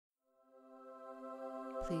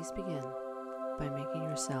Please begin by making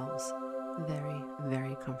yourselves very,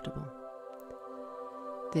 very comfortable.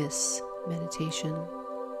 This meditation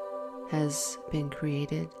has been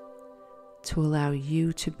created to allow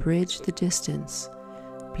you to bridge the distance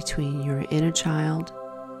between your inner child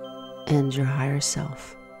and your higher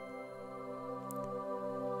self.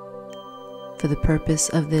 For the purpose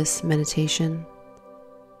of this meditation,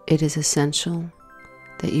 it is essential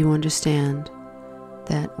that you understand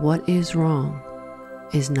that what is wrong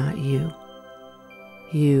is not you.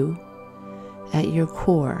 You, at your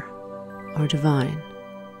core, are divine.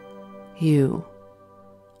 You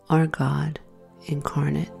are God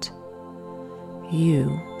incarnate.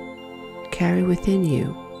 You carry within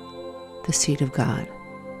you the seed of God.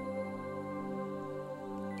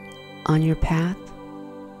 On your path,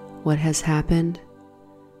 what has happened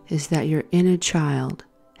is that your inner child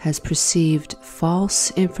has perceived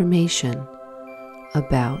false information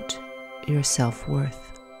about your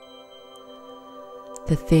self-worth.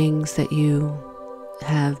 The things that you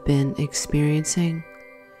have been experiencing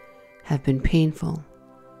have been painful,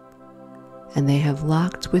 and they have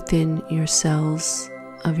locked within your cells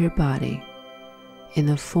of your body in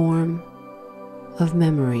the form of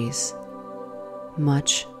memories,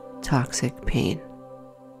 much toxic pain.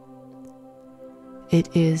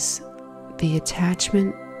 It is the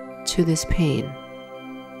attachment to this pain.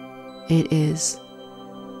 It is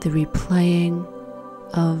the replaying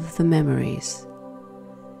of the memories.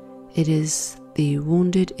 It is the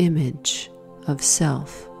wounded image of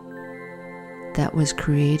self that was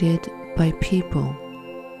created by people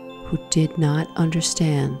who did not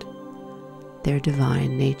understand their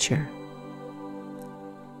divine nature.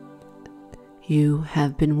 You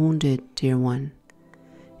have been wounded, dear one,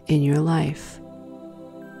 in your life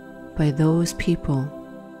by those people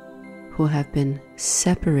who have been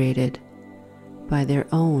separated by their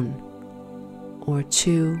own or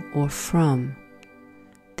to or from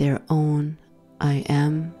their own I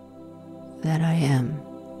am that I am.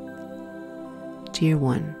 Dear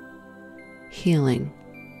one, healing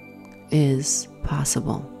is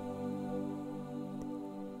possible.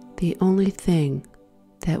 The only thing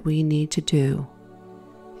that we need to do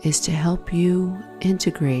is to help you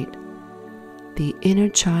integrate the inner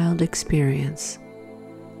child experience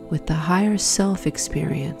with the higher self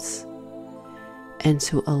experience, and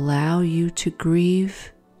to allow you to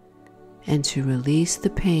grieve and to release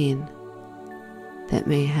the pain that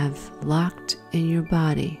may have locked in your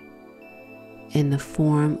body in the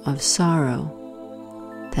form of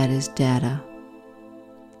sorrow that is data.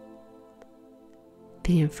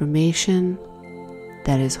 The information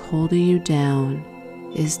that is holding you down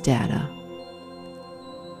is data.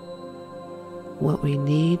 What we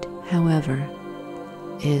need, however,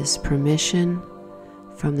 is permission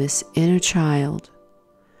from this inner child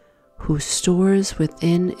who stores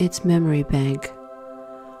within its memory bank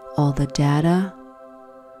all the data,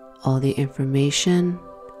 all the information,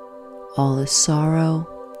 all the sorrow,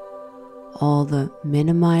 all the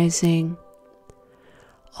minimizing,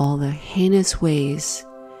 all the heinous ways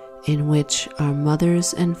in which our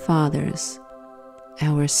mothers and fathers,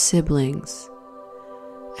 our siblings,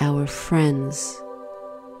 our friends,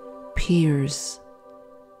 peers,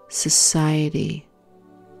 society,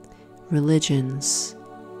 religions,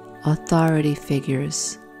 authority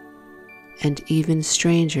figures, and even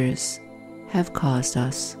strangers have caused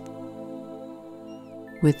us.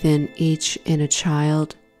 Within each inner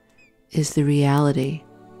child is the reality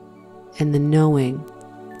and the knowing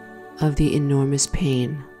of the enormous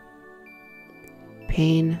pain.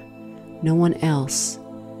 Pain no one else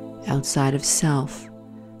outside of self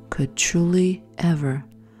could truly ever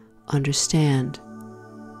understand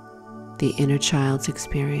the inner child's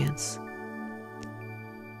experience.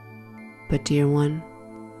 But dear one,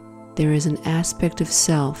 there is an aspect of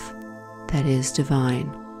self that is divine.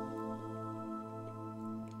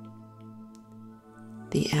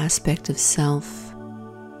 The aspect of self,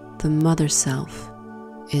 the mother self,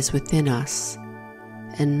 is within us,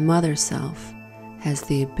 and mother self has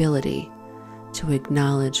the ability to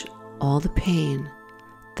acknowledge all the pain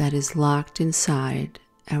that is locked inside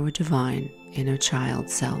our divine inner child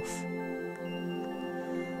self.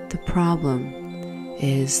 The problem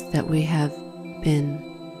is that we have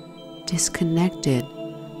been disconnected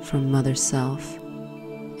from mother self,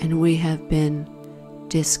 and we have been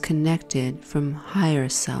disconnected from higher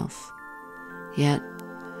self. Yet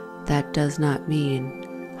that does not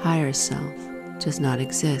mean higher self does not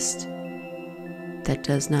exist. That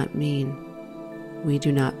does not mean we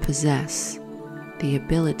do not possess the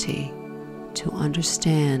ability to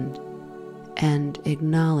understand and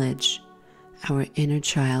acknowledge our inner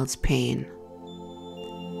child's pain.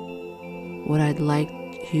 What I'd like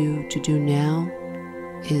you to do now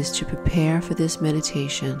is to prepare for this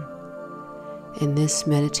meditation. In this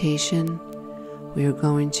meditation, we are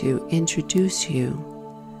going to introduce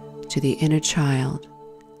you to the inner child,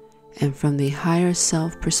 and from the higher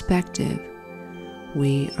self perspective,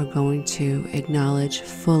 we are going to acknowledge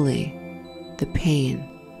fully the pain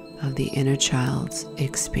of the inner child's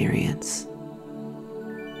experience.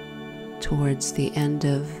 Towards the end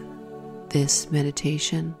of this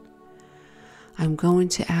meditation, I'm going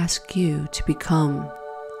to ask you to become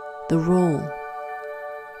the role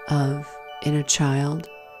of inner child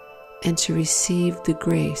and to receive the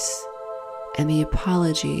grace and the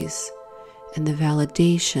apologies and the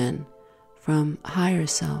validation from higher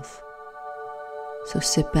self. So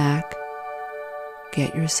sit back,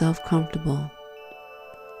 get yourself comfortable,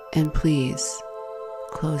 and please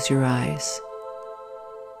close your eyes.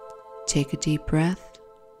 Take a deep breath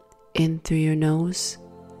in through your nose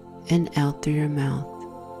and out through your mouth.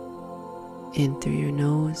 In through your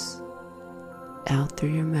nose, out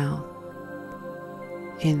through your mouth.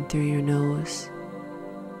 In through your nose,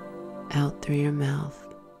 out through your mouth.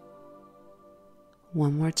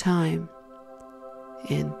 One more time.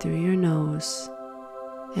 In through your nose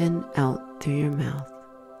and out through your mouth.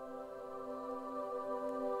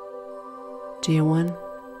 Dear one,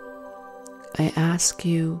 I ask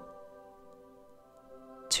you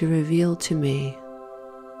to reveal to me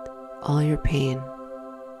all your pain.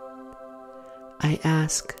 I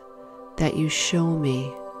ask that you show me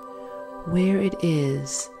where it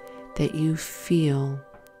is that you feel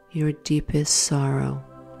your deepest sorrow.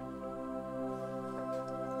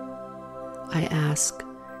 I ask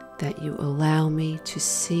that you allow me to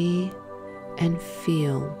see and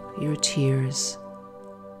feel your tears.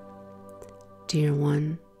 Dear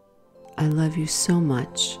one, I love you so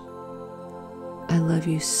much. I love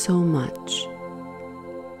you so much.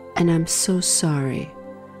 And I'm so sorry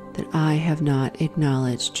that I have not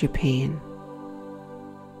acknowledged your pain.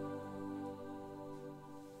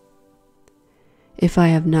 If I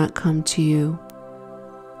have not come to you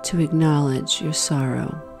to acknowledge your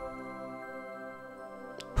sorrow,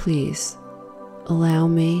 please allow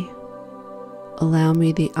me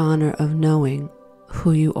the honor of knowing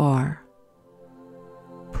who you are.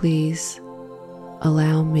 Please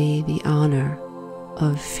allow me the honor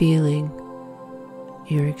of feeling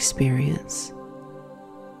your experience.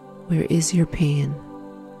 Where is your pain?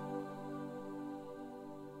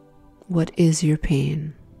 What is your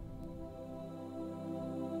pain?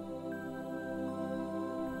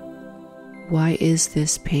 Why is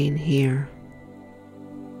this pain here?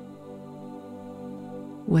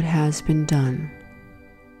 What has been done?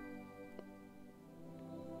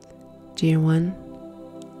 Dear one,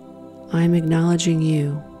 I'm acknowledging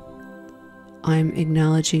you. I'm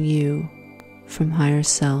acknowledging you from higher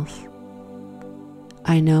self.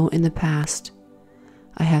 I know in the past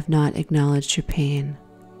I have not acknowledged your pain.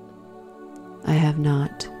 I have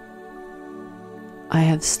not. I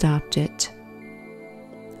have stopped it.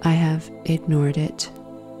 I have ignored it.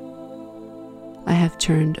 I have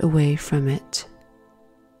turned away from it.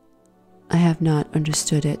 I have not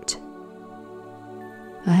understood it.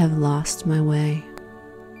 I have lost my way.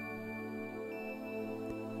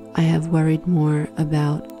 I have worried more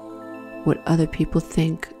about what other people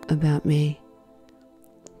think about me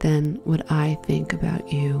than what I think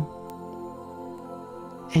about you.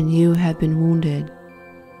 And you have been wounded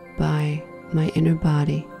by my inner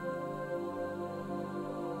body.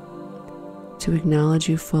 To acknowledge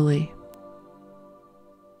you fully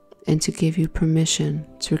and to give you permission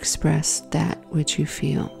to express that which you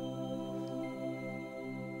feel.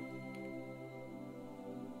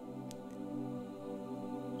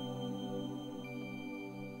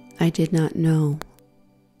 I did not know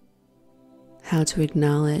how to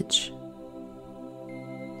acknowledge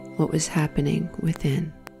what was happening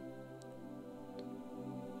within.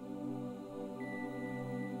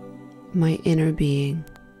 My inner being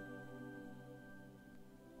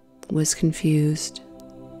was confused,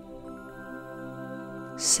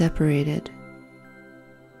 separated,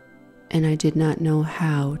 and I did not know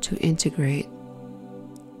how to integrate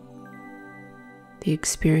the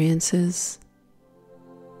experiences,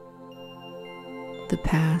 the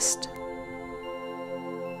past,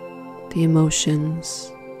 the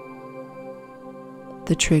emotions,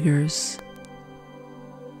 the triggers.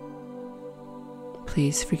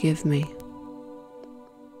 Please forgive me.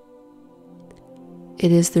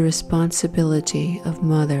 It is the responsibility of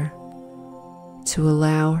mother to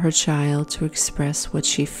allow her child to express what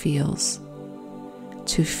she feels,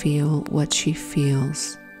 to feel what she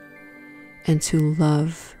feels, and to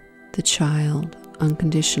love the child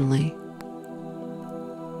unconditionally.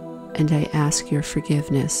 and I ask your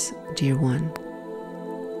forgiveness, dear one.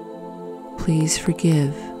 Please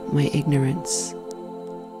forgive my ignorance.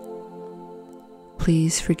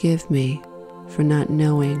 Please forgive me for not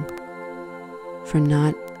knowing, for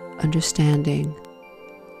not understanding,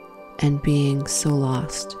 and being so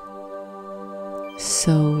lost,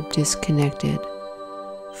 so disconnected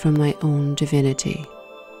from my own divinity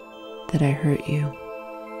that I hurt you.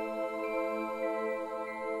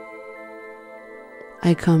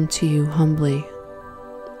 I come to you humbly,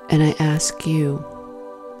 and I ask you,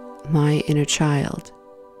 my inner child,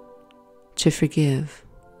 to forgive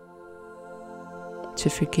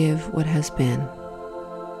what has been.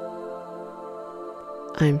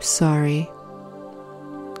 I'm sorry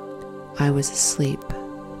I was asleep.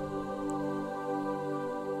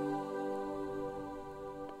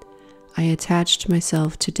 I attached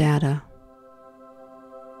myself to data.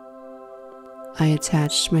 I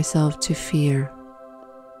attached myself to fear.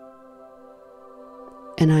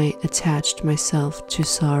 And I attached myself to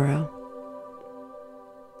sorrow.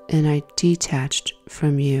 And I detached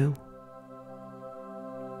from you.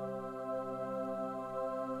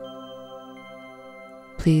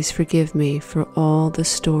 Please forgive me for all the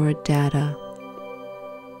stored data.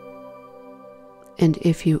 And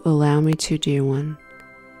if you allow me to, dear one,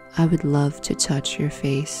 I would love to touch your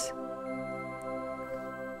face.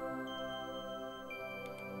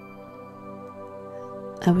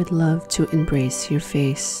 I would love to embrace your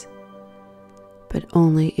face, but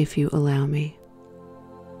only if you allow me.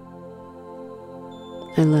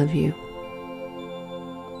 I love you.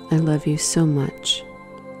 I love you so much.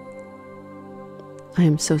 I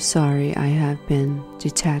am so sorry I have been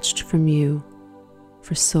detached from you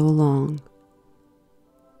for so long.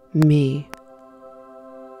 Me,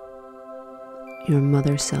 your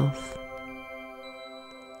mother self.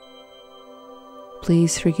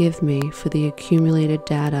 Please forgive me for the accumulated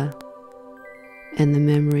data and the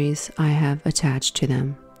memories I have attached to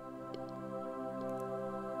them.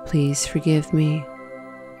 Please forgive me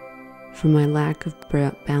for my lack of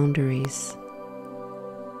boundaries.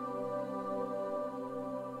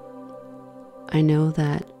 I know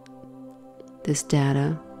that this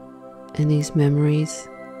data and these memories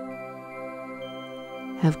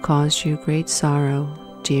have caused you great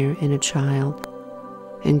sorrow, dear inner child,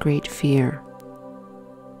 and great fear,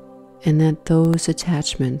 and that those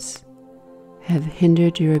attachments have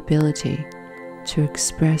hindered your ability to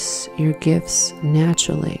express your gifts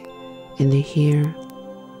naturally in the here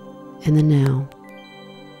and the now.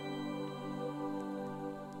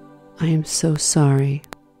 I am so sorry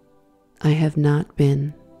I have not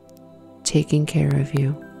been taking care of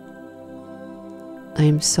you. I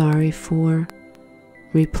am sorry for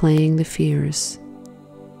replaying the fears.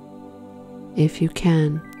 If you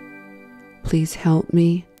can, please help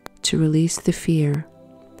me to release the fear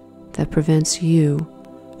that prevents you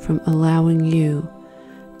from allowing you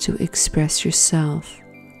to express yourself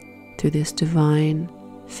through this divine,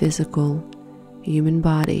 physical, human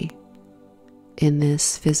body in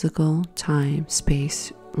this physical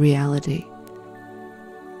time-space reality.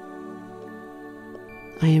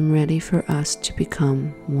 I am ready for us to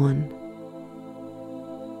become one.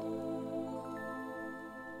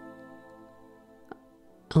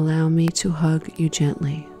 Allow me to hug you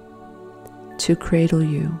gently, to cradle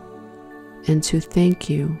you, and to thank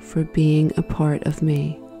you for being a part of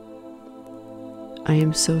me. I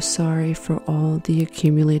am so sorry for all the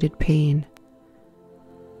accumulated pain,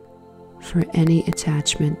 for any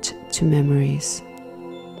attachment to memories.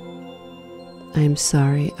 I am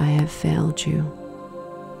sorry I have failed you.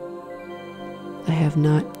 I have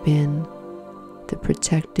not been the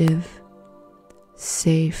protective,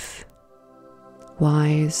 safe,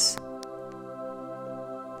 wise,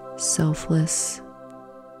 selfless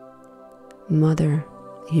mother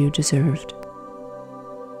you deserved.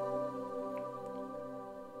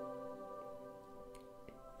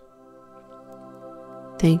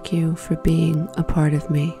 Thank you for being a part of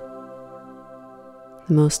me,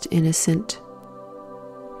 the most innocent,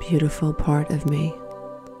 beautiful part of me,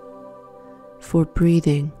 for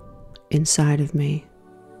breathing inside of me,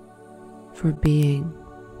 for being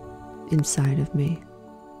inside of me.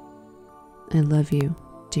 I love you,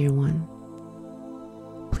 dear one.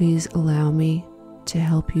 Please allow me to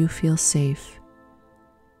help you feel safe,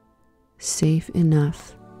 safe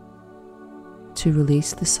enough to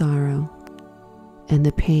release the sorrow and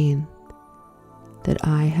the pain that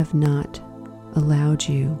I have not allowed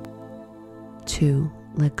you to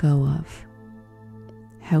let go of.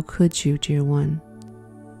 How could you, dear one?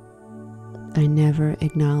 I never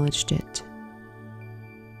acknowledged it.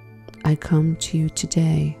 I come to you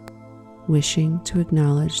today wishing to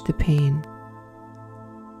acknowledge the pain.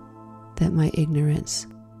 that my ignorance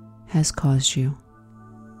has caused you.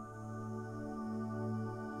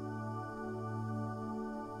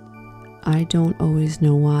 I don't always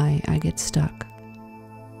know why I get stuck,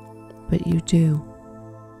 but you do.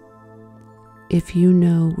 If you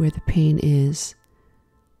know where the pain is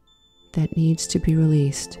that needs to be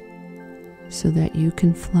released so that you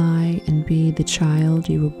can fly and be the child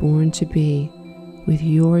you were born to be with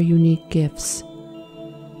your unique gifts,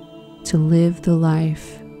 to live the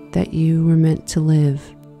life that you were meant to live,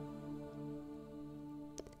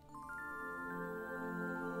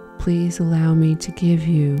 please allow me to give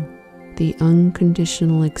you the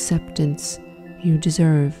unconditional acceptance you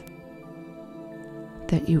deserve,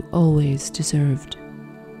 that you always deserved.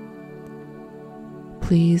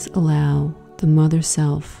 Please allow the Mother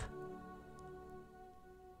Self,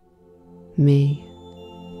 me,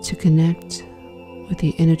 to connect with the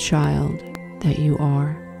inner child that you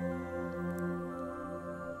are.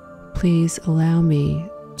 Please allow me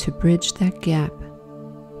to bridge that gap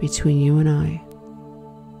between you and I.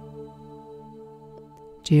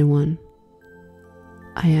 Dear one,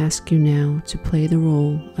 I ask you now to play the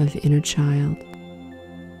role of inner child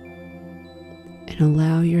and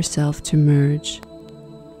allow yourself to merge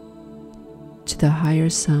to the higher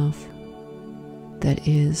self that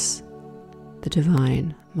is the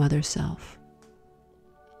divine Mother Self.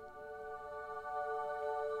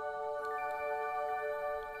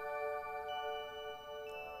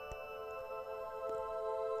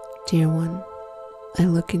 Dear one, I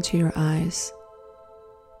look into your eyes.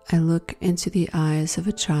 I look into the eyes of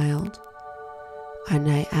a child, and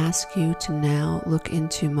I ask you to now look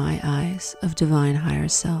into my eyes of divine higher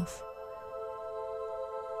self.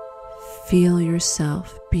 Feel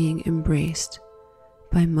yourself being embraced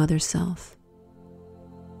by Mother Self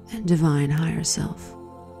and divine higher self.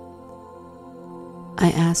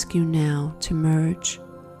 I ask you now to merge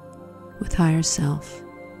with higher self,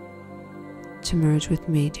 to merge with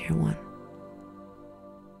me, dear one.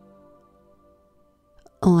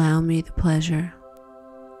 Allow me the pleasure,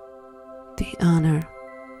 the honor,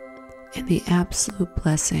 and the absolute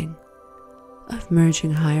blessing of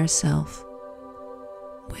merging higher self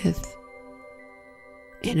with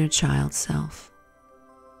inner child self.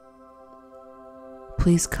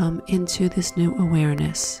 Please come into this new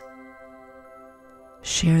awareness.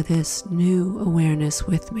 Share this new awareness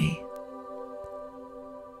with me.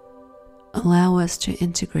 Allow us to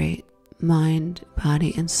integrate mind,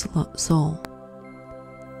 body, and soul.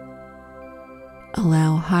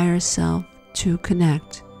 Allow higher self to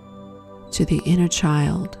connect to the inner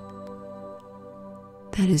child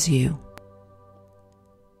that is you.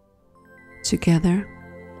 Together,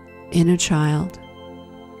 inner child,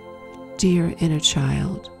 dear inner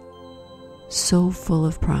child, so full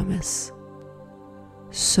of promise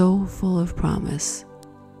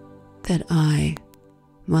that I,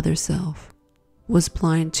 Mother Self, was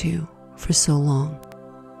blind to for so long.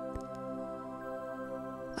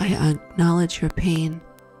 I acknowledge your pain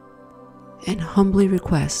and humbly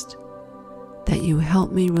request that you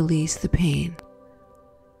help me release the pain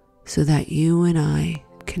so that you and I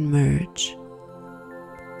can merge,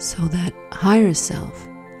 so that higher self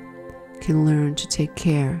can learn to take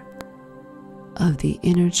care of the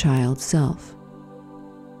inner child self,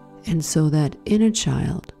 and so that inner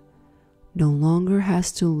child no longer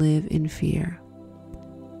has to live in fear.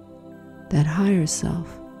 That higher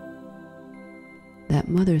self, that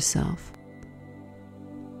Mother Self,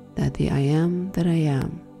 that the I am that I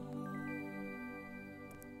am,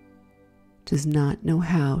 does not know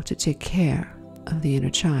how to take care of the inner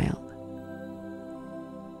child.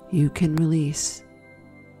 You can release.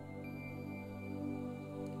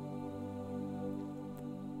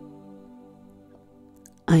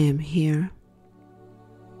 I am here.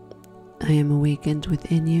 I am awakened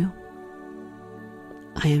within you.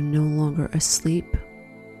 I am no longer asleep.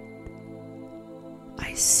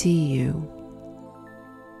 I see you.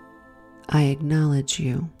 I acknowledge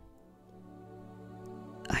you.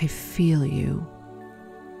 I feel you.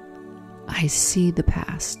 I see the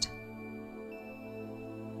past.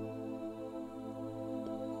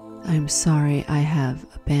 I'm sorry I have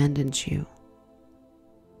abandoned you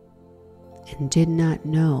and did not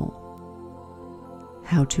know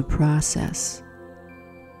how to process,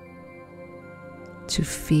 to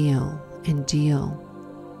feel and deal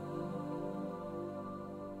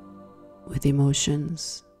with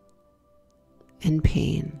emotions and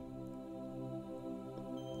pain,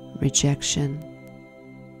 rejection,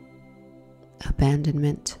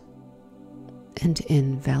 abandonment, and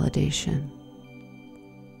invalidation.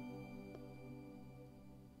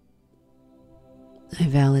 I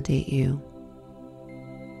validate you.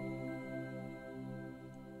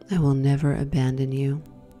 I will never abandon you.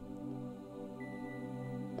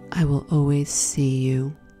 I will always see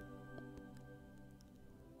you.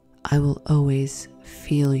 I will always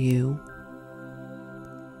feel you.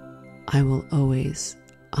 I will always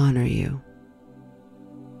honor you.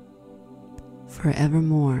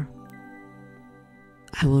 Forevermore,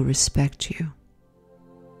 I will respect you.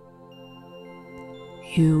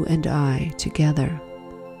 You and I together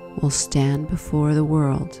will stand before the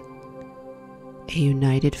world, a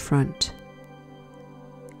united front,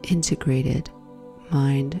 integrated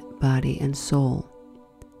mind, body, and soul.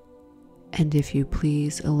 And if you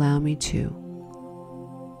please allow me to,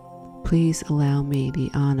 please allow me the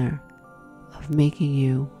honor of making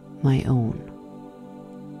you my own.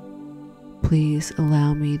 Please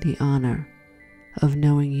allow me the honor of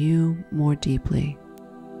knowing you more deeply.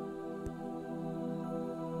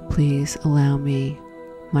 Please allow me,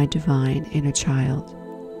 my divine inner child,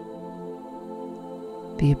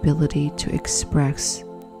 the ability to express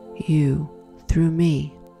you through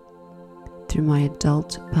me, through my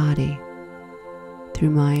adult body, through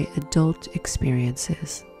my adult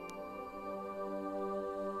experiences.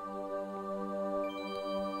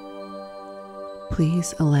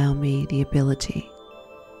 Please allow me the ability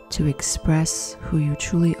to express who you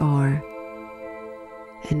truly are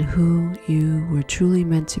and who you were truly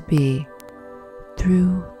meant to be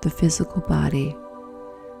through the physical body,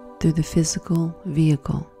 through the physical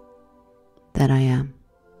vehicle that I am.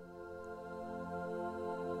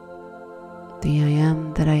 The I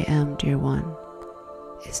am that I am, dear one,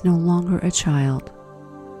 is no longer a child.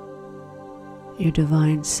 Your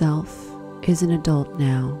divine self is an adult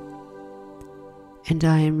now, and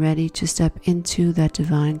I am ready to step into that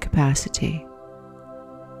divine capacity.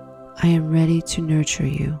 I am ready to nurture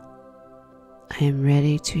you. I am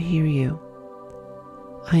ready to hear you.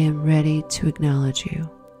 I am ready to acknowledge you.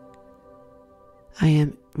 I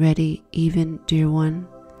am ready, even, dear one,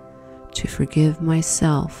 to forgive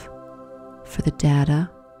myself for the data,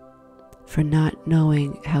 for not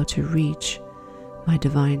knowing how to reach my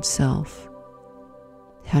divine self,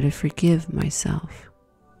 how to forgive myself.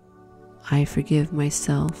 I forgive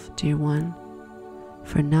myself, dear one,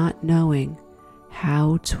 for not knowing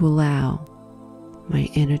how to allow my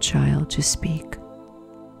inner child to speak.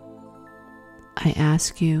 I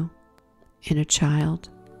ask you, inner child,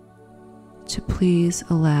 to please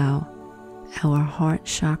allow our heart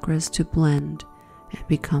chakras to blend and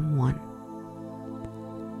become one.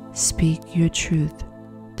 Speak your truth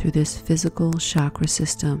through this physical chakra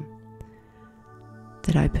system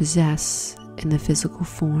that I possess in the physical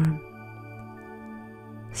form.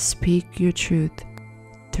 Speak your truth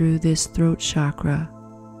through this throat chakra.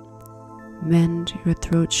 Mend your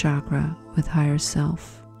throat chakra with higher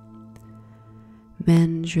self.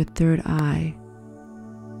 Mend your third eye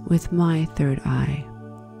with my third eye.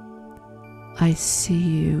 I see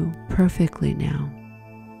you perfectly now.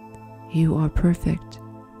 You are perfect.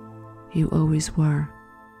 You always were.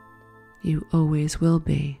 You always will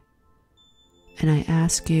be. And I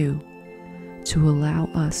ask you to allow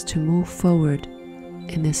us to move forward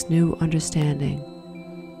in this new understanding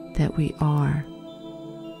that we are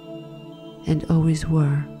and always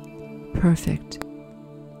were perfect,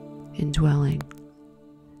 indwelling.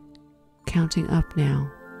 Counting up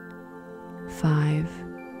now. 5,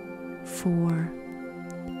 4,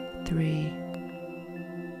 3,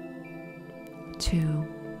 2,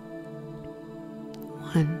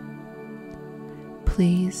 1.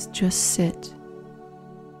 Please just sit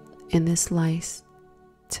in this light.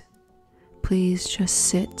 Please just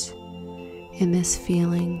sit in this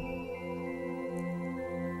feeling,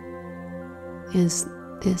 is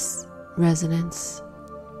this resonance,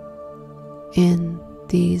 in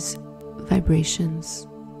these vibrations.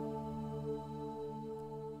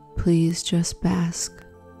 Please just bask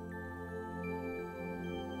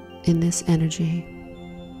in this energy,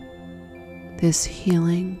 this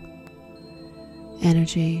healing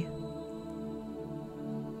energy.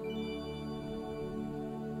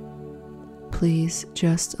 Please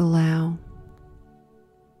just allow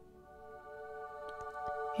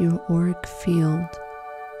your auric field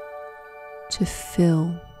to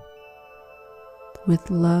fill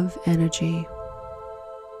with love energy,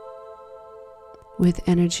 with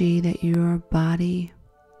energy that your body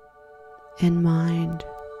and mind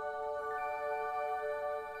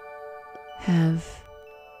have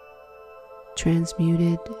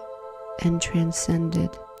transmuted and transcended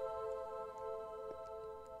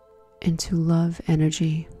into love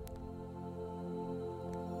energy,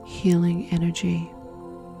 healing energy.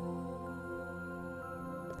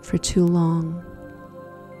 For too long,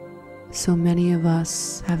 so many of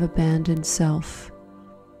us have abandoned self,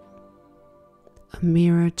 a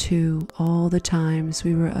mirror to all the times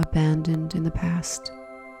we were abandoned in the past.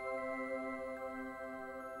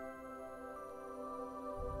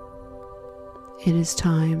 It is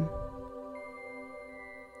time.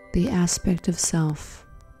 The aspect of self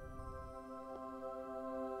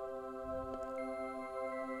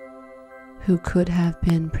who could have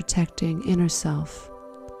been protecting inner self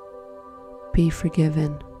be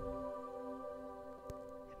forgiven,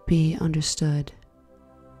 be understood,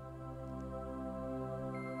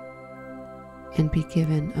 and be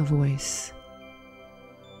given a voice.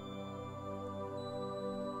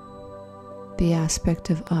 The aspect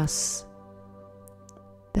of us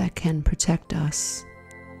that can protect us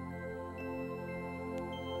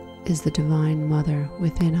is the Divine Mother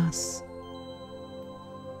within us.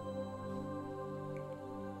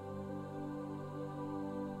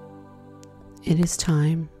 It is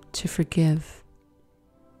time to forgive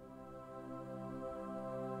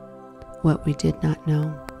what we did not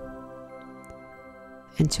know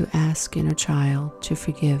and to ask inner child to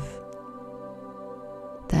forgive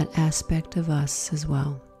that aspect of us as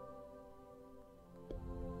well.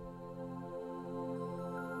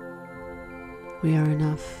 We are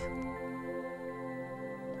enough.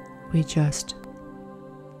 We just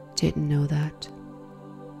didn't know that.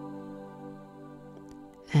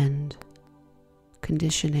 And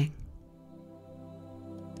conditioning,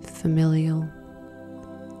 familial,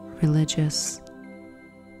 religious,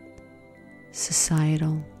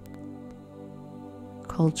 societal,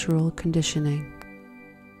 cultural conditioning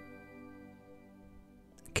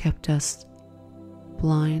kept us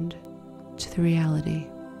blind to the reality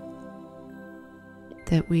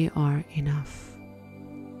that we are enough.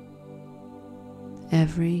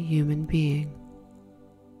 Every human being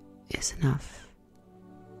is enough.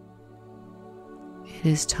 It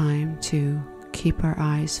is time to keep our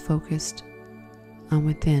eyes focused on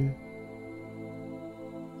within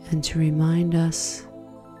and to remind us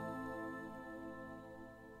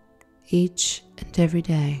each and every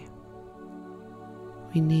day.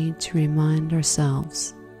 We need to remind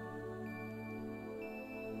ourselves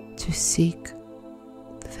to seek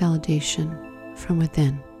the validation from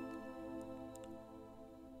within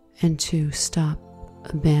and to stop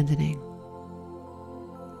abandoning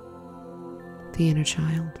the inner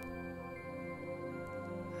child.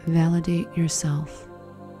 Validate yourself.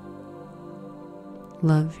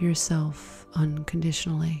 Love yourself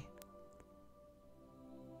unconditionally.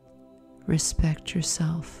 Respect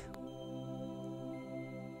yourself.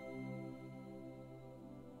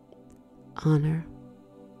 Honor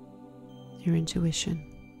your intuition.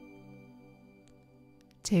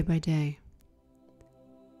 Day by day,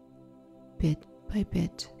 bit by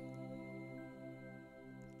bit,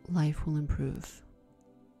 life will improve.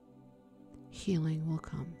 Healing will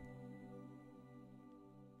come.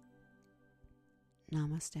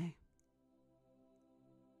 Namaste.